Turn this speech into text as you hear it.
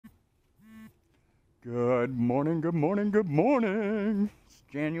Good morning, good morning, good morning. It's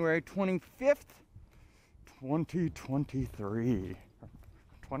January 25th, 2023.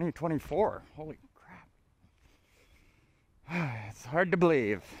 2024. Holy crap. It's hard to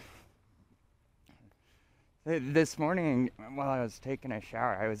believe. This morning, while I was taking a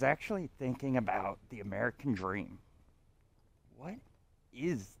shower, I was actually thinking about the American dream. What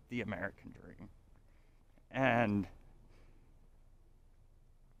is the American dream? And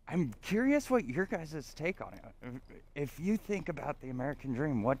I'm curious what your guys' take on it. If you think about the American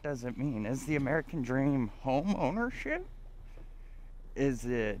dream, what does it mean? Is the American dream home ownership? Is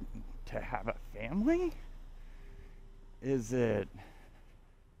it to have a family? Is it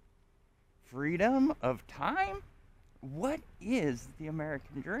freedom of time? What is the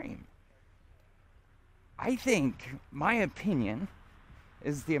American dream? I think my opinion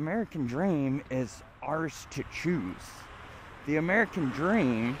is the American dream is ours to choose. The American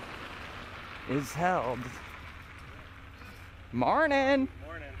dream is held. Morning!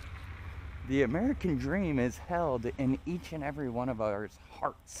 Morning. The American dream is held in each and every one of our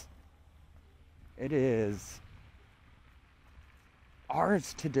hearts. It is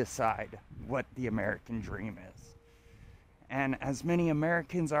ours to decide what the American dream is. And as many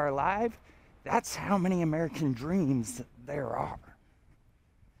Americans are alive, that's how many American dreams there are.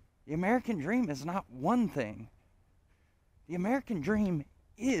 The American dream is not one thing. The American dream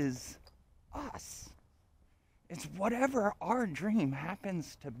is us. It's whatever our dream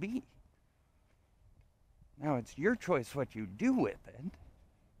happens to be. Now, it's your choice what you do with it.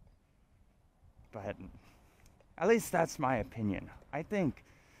 But at least that's my opinion. I think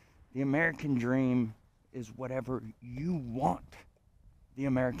the American dream is whatever you want the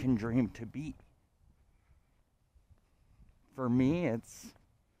American dream to be. For me, it's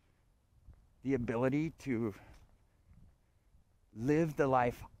the ability to live the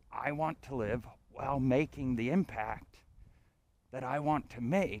life I want to live while making the impact that I want to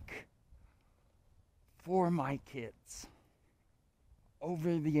make for my kids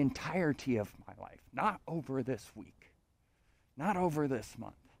over the entirety of my life, not over this week, not over this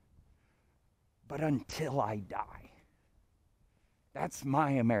month, but until I die. That's my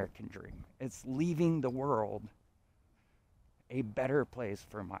American dream. It's leaving the world a better place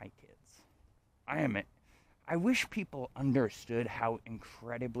for my kids. I wish people understood how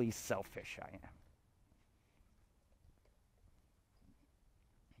incredibly selfish I am.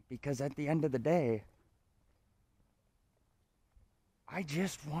 Because at the end of the day, I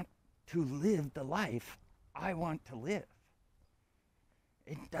just want to live the life I want to live.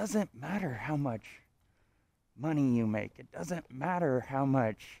 It doesn't matter how much money you make. It doesn't matter how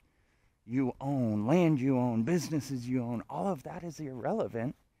much you own, land you own, businesses you own. All of that is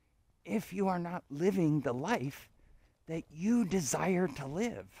irrelevant if you are not living the life that you desire to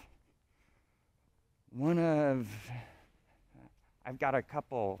live. I've got a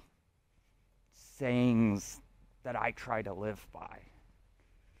couple sayings that I try to live by.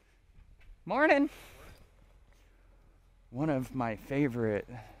 Morning! One of my favorite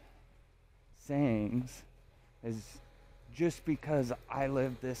sayings is, just because I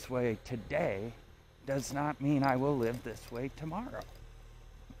live this way today does not mean I will live this way tomorrow.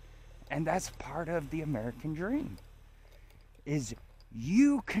 And that's part of the American dream, is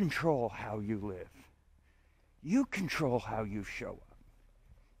you control how you live. You control how you show up.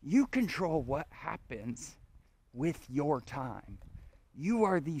 You control what happens with your time. You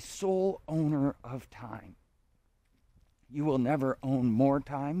are the sole owner of time. You will never own more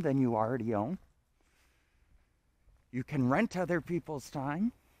time than you already own. You can rent other people's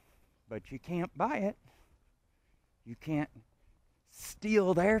time, but you can't buy it. You can't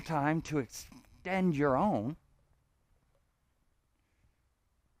steal their time to extend your own.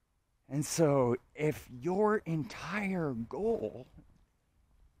 And so if your entire goal,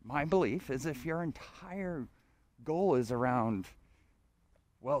 my belief is, if your entire goal is around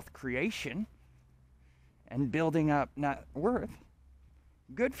wealth creation and building up net worth,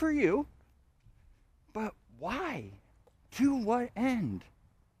 good for you. But why? To what end?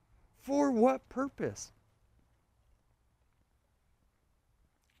 For what purpose?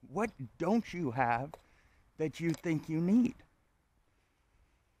 What don't you have that you think you need?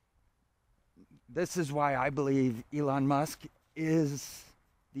 This is why I believe Elon Musk is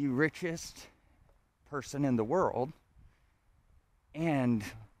the richest person in the world and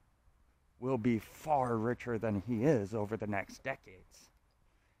will be far richer than he is over the next decades,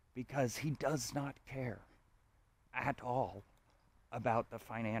 because he does not care at all about the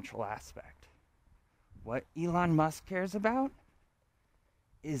financial aspect. What Elon Musk cares about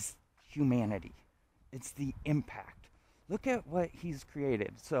is humanity. It's the impact. Look at what he's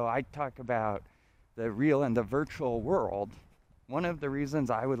created. So I talk about the real and the virtual world, one of the reasons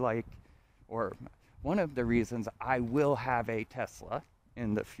I would like, or one of the reasons I will have a Tesla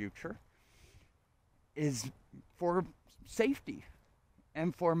in the future is for safety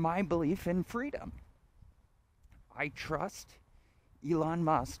and for my belief in freedom. I trust Elon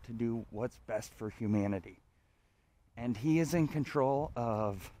Musk to do what's best for humanity. And he is in control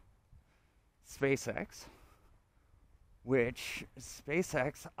of SpaceX, which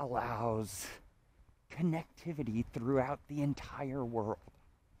SpaceX allows connectivity throughout the entire world.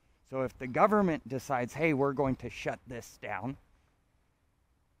 So if the government decides, hey, we're going to shut this down,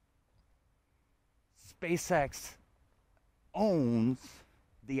 SpaceX owns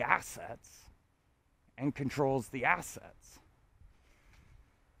the assets and controls the assets.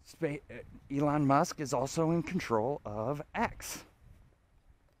 Elon Musk is also in control of X.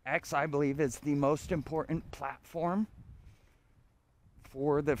 X, I believe, is the most important platform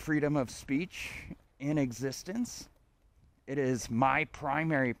for the freedom of speech in existence. It is my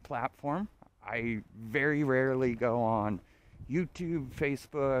primary platform. I very rarely go on YouTube,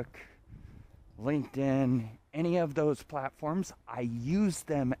 Facebook, LinkedIn, any of those platforms. I use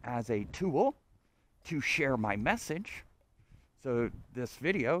them as a tool to share my message. So this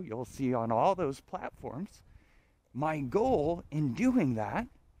video you'll see on all those platforms. My goal in doing that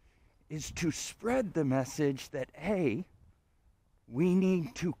is to spread the message that, hey, we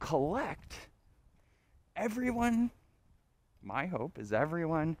need to collect everyone. My hope is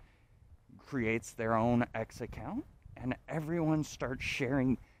everyone creates their own X account and everyone starts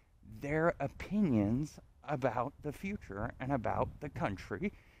sharing their opinions about the future and about the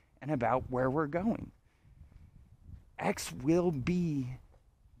country and about where we're going. X will be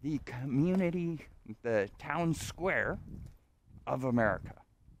the community, the town square of America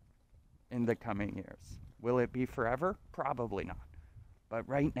in the coming years. Will it be forever? Probably not. But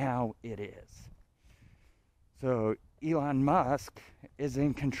right now it is. So Elon Musk is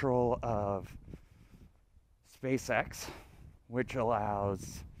in control of SpaceX, which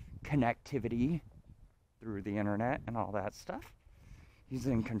allows connectivity through the internet and all that stuff. He's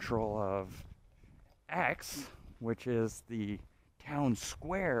in control of X, which is the town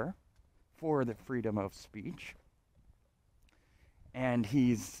square for the freedom of speech. And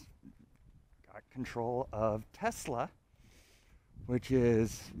he's got control of Tesla, which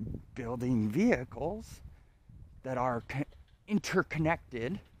is building vehicles that are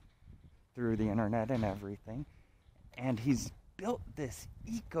interconnected through the internet and everything. And he's built this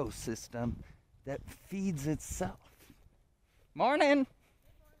ecosystem that feeds itself. Morning!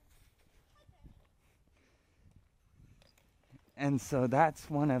 And so that's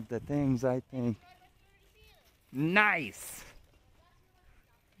one of the things I think. Nice!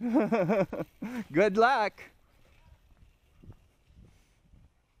 Good luck!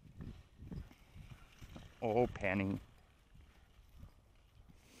 Oh, Penny.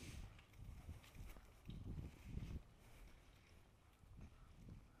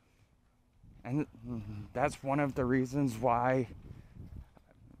 And that's one of the reasons why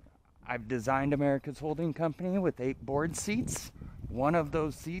I've designed America's Holding Company with 8 board seats. One of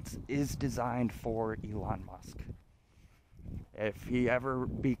those seats is designed for Elon Musk. If he ever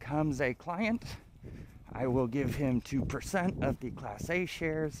becomes a client, I will give him 2% of the Class A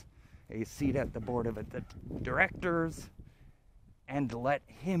shares, a seat at the board of the directors, and let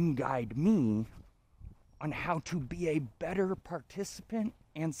him guide me on how to be a better participant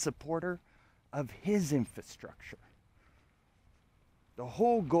and supporter of his infrastructure. The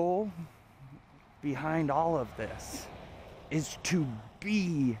whole goal behind all of this is to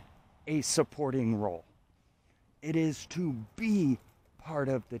be a supporting role. It is to be part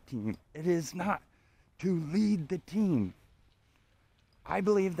of the team. It is not to lead the team. I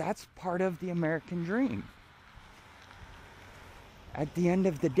believe that's part of the American dream. At the end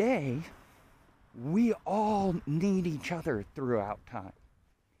of the day, we all need each other throughout time.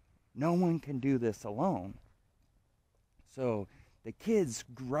 No one can do this alone. So the kids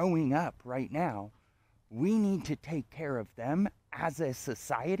growing up right now, we need to take care of them as a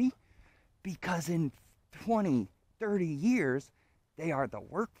society, because in 20, 30 years, they are the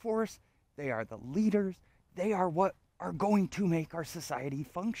workforce, they are the leaders, they are what are going to make our society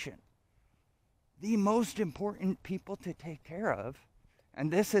function. The most important people to take care of,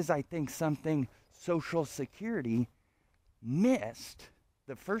 and this is, I think, something Social Security missed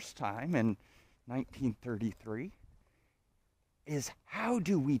the first time in 1933, is how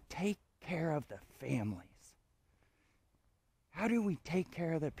do we take care of the families? How do we take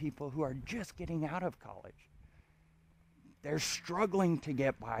care of the people who are just getting out of college? They're struggling to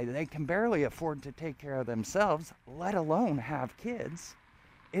get by. They can barely afford to take care of themselves, let alone have kids.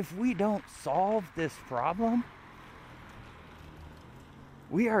 if we don't solve this problem,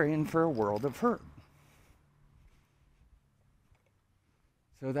 we are in for a world of hurt.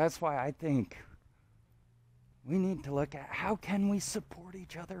 So that's why I think we need to look at how can we support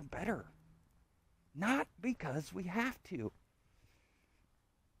each other better? Not because we have to,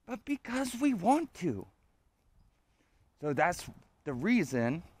 but because we want to. So that's the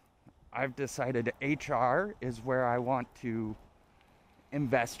reason I've decided HR is where I want to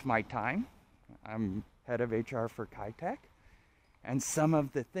invest my time. I'm head of HR for Kitech. And some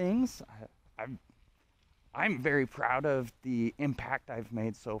of the things, I'm very proud of the impact I've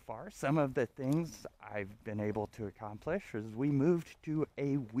made so far. Some of the things I've been able to accomplish is we moved to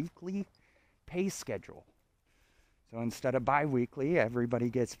a weekly pay schedule. So instead of bi-weekly, everybody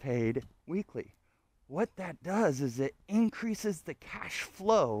gets paid weekly. What that does is it increases the cash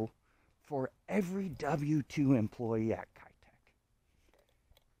flow for every W-2 employee at Kitech.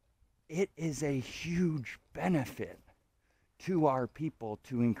 It is a huge benefit to our people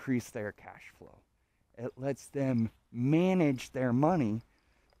to increase their cash flow. It lets them manage their money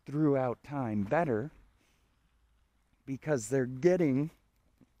throughout time better because they're getting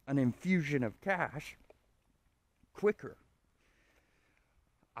an infusion of cash quicker.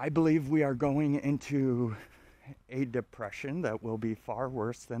 I believe we are going into a depression that will be far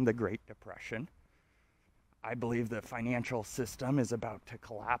worse than the Great Depression. I believe the financial system is about to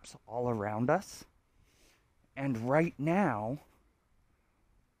collapse all around us. And right now,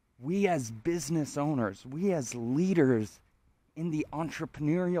 we as business owners, we as leaders in the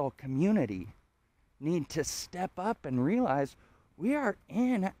entrepreneurial community need to step up and realize we are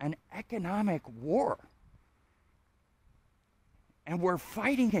in an economic war. And we're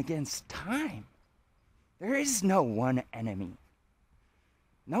fighting against time. There is no one enemy.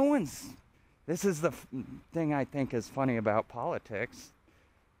 This is the thing I think is funny about politics.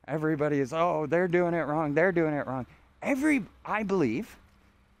 Everybody is, oh, they're doing it wrong, they're doing it wrong. I believe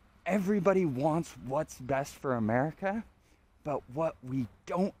everybody wants what's best for America, but what we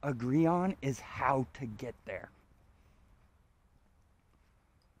don't agree on is how to get there.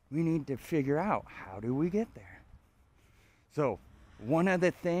 We need to figure out, how do we get there? So, one of the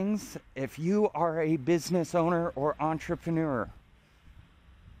things, if you are a business owner or entrepreneur,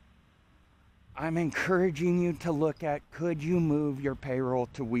 I'm encouraging you to look at, could you move your payroll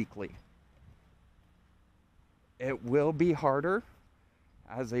to weekly? It will be harder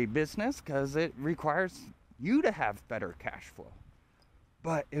as a business because it requires you to have better cash flow,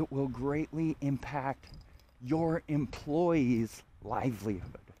 but it will greatly impact your employees'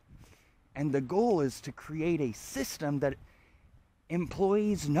 livelihood. And the goal is to create a system that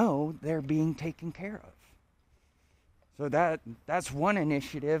employees know they're being taken care of. So that's one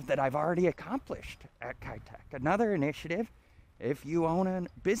initiative that I've already accomplished at Kitech. Another initiative, if you own a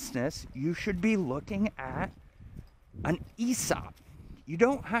business, you should be looking at an ESOP. You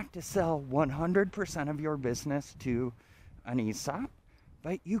don't have to sell 100% of your business to an ESOP,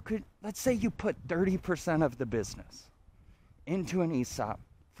 but you could, let's say you put 30% of the business into an ESOP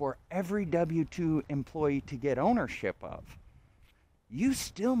for every W-2 employee to get ownership of. You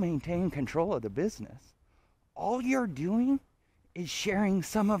still maintain control of the business. All you're doing is sharing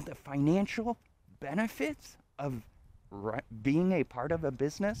some of the financial benefits of being a part of a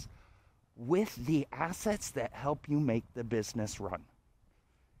business with the assets that help you make the business run.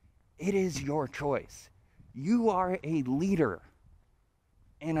 It is your choice. You are a leader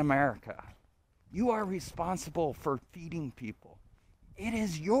in America. You are responsible for feeding people. It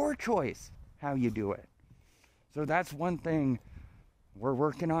is your choice how you do it. So that's one thing we're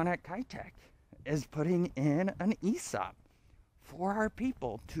working on at Kitech, is putting in an ESOP for our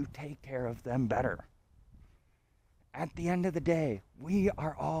people to take care of them better. At the end of the day, we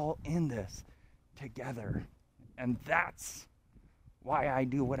are all in this together. And that's why I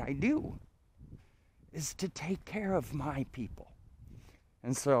do what I do, is to take care of my people.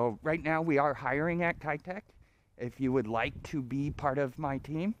 And so right now we are hiring at Kitech. If you would like to be part of my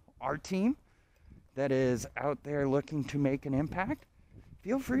team, our team that is out there looking to make an impact,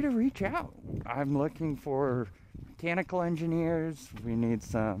 feel free to reach out. I'm looking for mechanical engineers. We need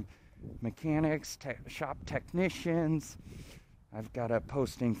some mechanics, shop technicians. I've got a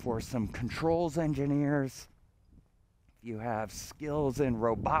posting for some controls engineers. If you have skills in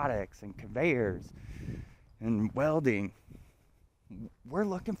robotics and conveyors and welding, we're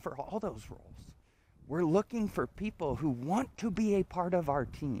looking for all those roles. We're looking for people who want to be a part of our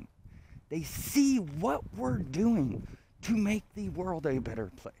team. They see what we're doing to make the world a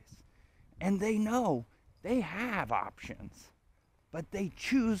better place. And they know they have options, but they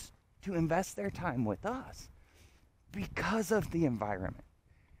choose to invest their time with us because of the environment,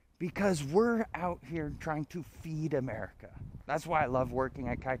 because we're out here trying to feed America. That's why I love working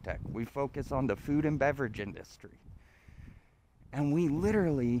at Kitech. We focus on the food and beverage industry. And we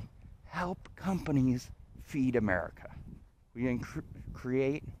literally help companies feed America. We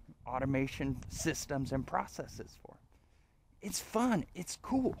create automation systems and processes for them. It's fun. It's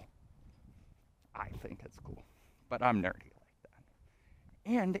cool. I think it's cool. But I'm nerdy like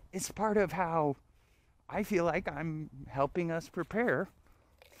that. And it's part of how I feel like I'm helping us prepare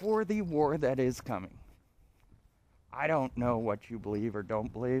for the war that is coming. I don't know what you believe or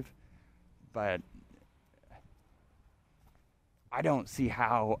don't believe, but I don't see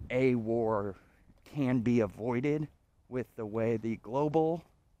how a war can be avoided with the way the global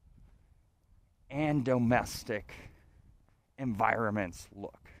and domestic environments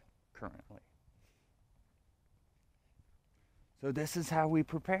look currently. So this is how we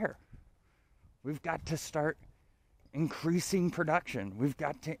prepare. We've got to start increasing production. We've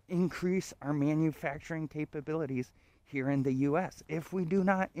got to increase our manufacturing capabilities here in the US. If we do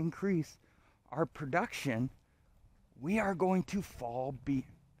not increase our production, we are going to fall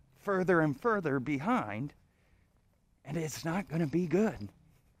further and further behind, and it's not going to be good.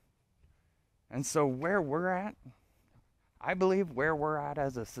 And so where we're at, I believe where we're at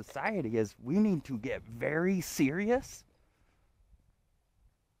as a society is we need to get very serious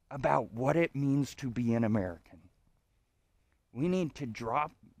about what it means to be an American. We need to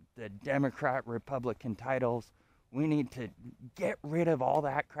drop the Democrat, Republican titles. We need to get rid of all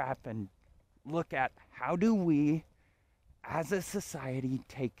that crap and look at how do we, as a society,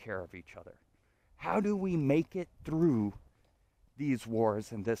 take care of each other? How do we make it through these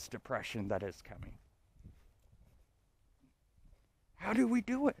wars and this depression that is coming? How do we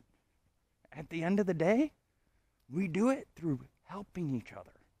do it? At the end of the day, we do it through helping each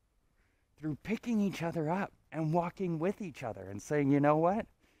other, through picking each other up and walking with each other and saying, you know what?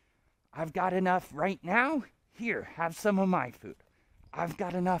 I've got enough right now. Here, have some of my food. I've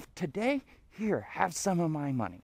got enough today. Here, have some of my money.